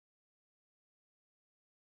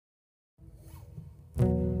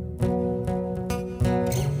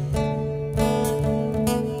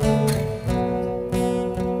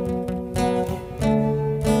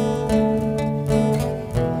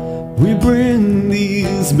bring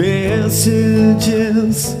these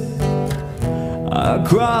messages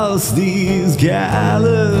across these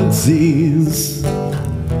galaxies,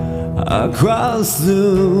 across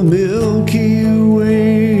the Milky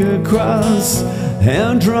Way, across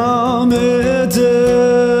Andromeda,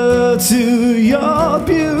 to your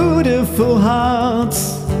beautiful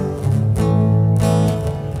hearts.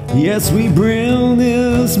 Yes, we bring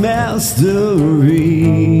this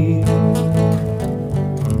mastery.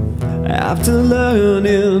 After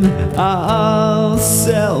learning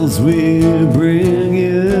ourselves, we bring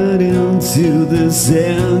it into the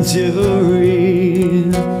century.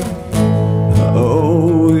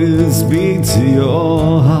 Always speak to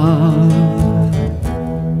your heart.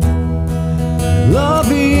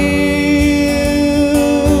 Love is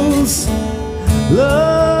love.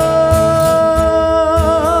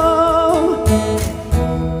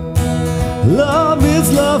 Love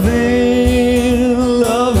is loving.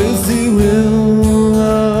 Love is doing.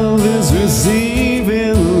 Love is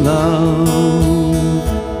receiving love.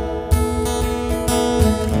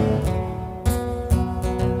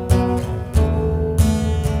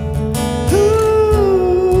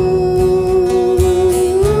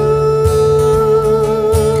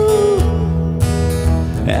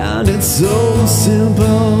 And it's so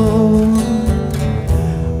simple.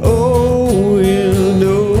 Oh, you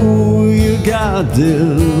know you got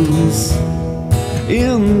this.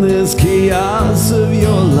 In this chaos of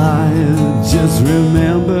your life, just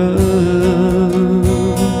remember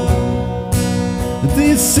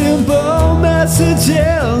these simple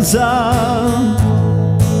messages are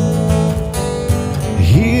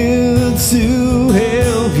here to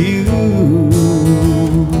help you.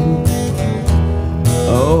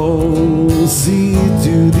 Oh, see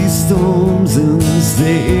through these storms and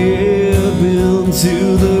step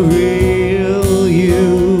into the real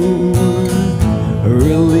you.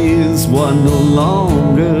 Release what no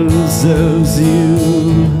longer serves you.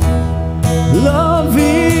 Love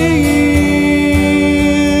is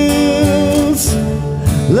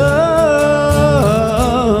love.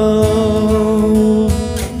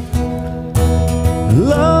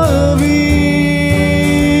 Love is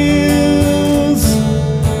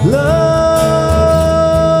love.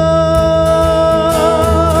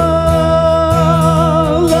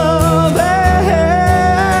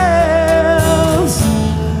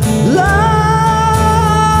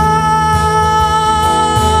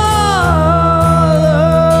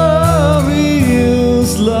 Love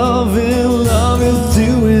is loving, love is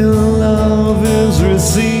doing, love is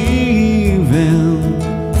receiving.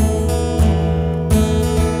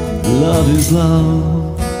 Love is love.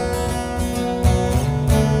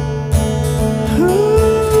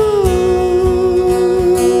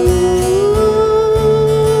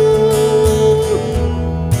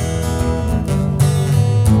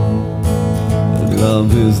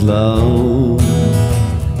 Love is love.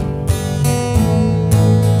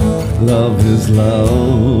 Love is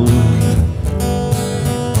love.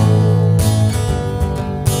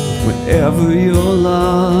 Whenever you're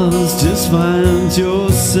lost, just find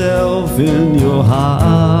yourself in your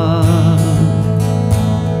heart.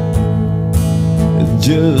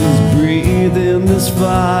 Just breathe in this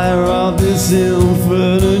fire of this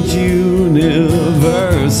infinite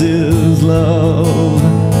universe is love.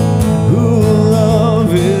 Ooh,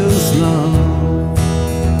 love is love.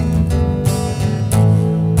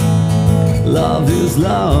 Love is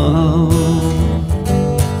love.